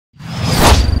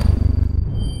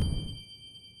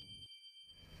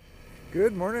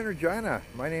Good morning, Regina.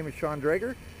 My name is Sean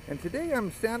Drager, and today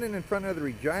I'm standing in front of the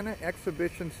Regina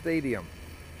Exhibition Stadium.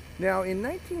 Now, in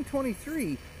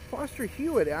 1923, Foster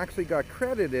Hewitt actually got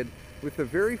credited with the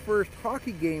very first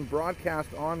hockey game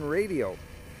broadcast on radio.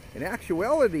 In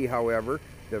actuality, however,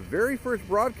 the very first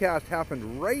broadcast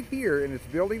happened right here in this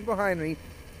building behind me,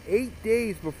 8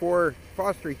 days before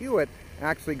Foster Hewitt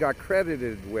actually got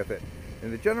credited with it.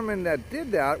 And the gentleman that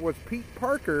did that was Pete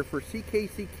Parker for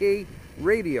CKCK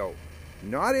Radio.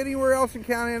 Not anywhere else in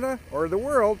Canada or the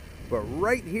world, but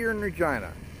right here in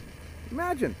Regina.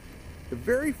 Imagine, the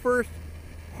very first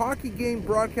hockey game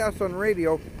broadcast on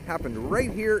radio happened right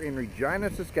here in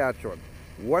Regina, Saskatchewan.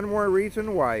 One more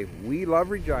reason why we love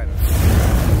Regina.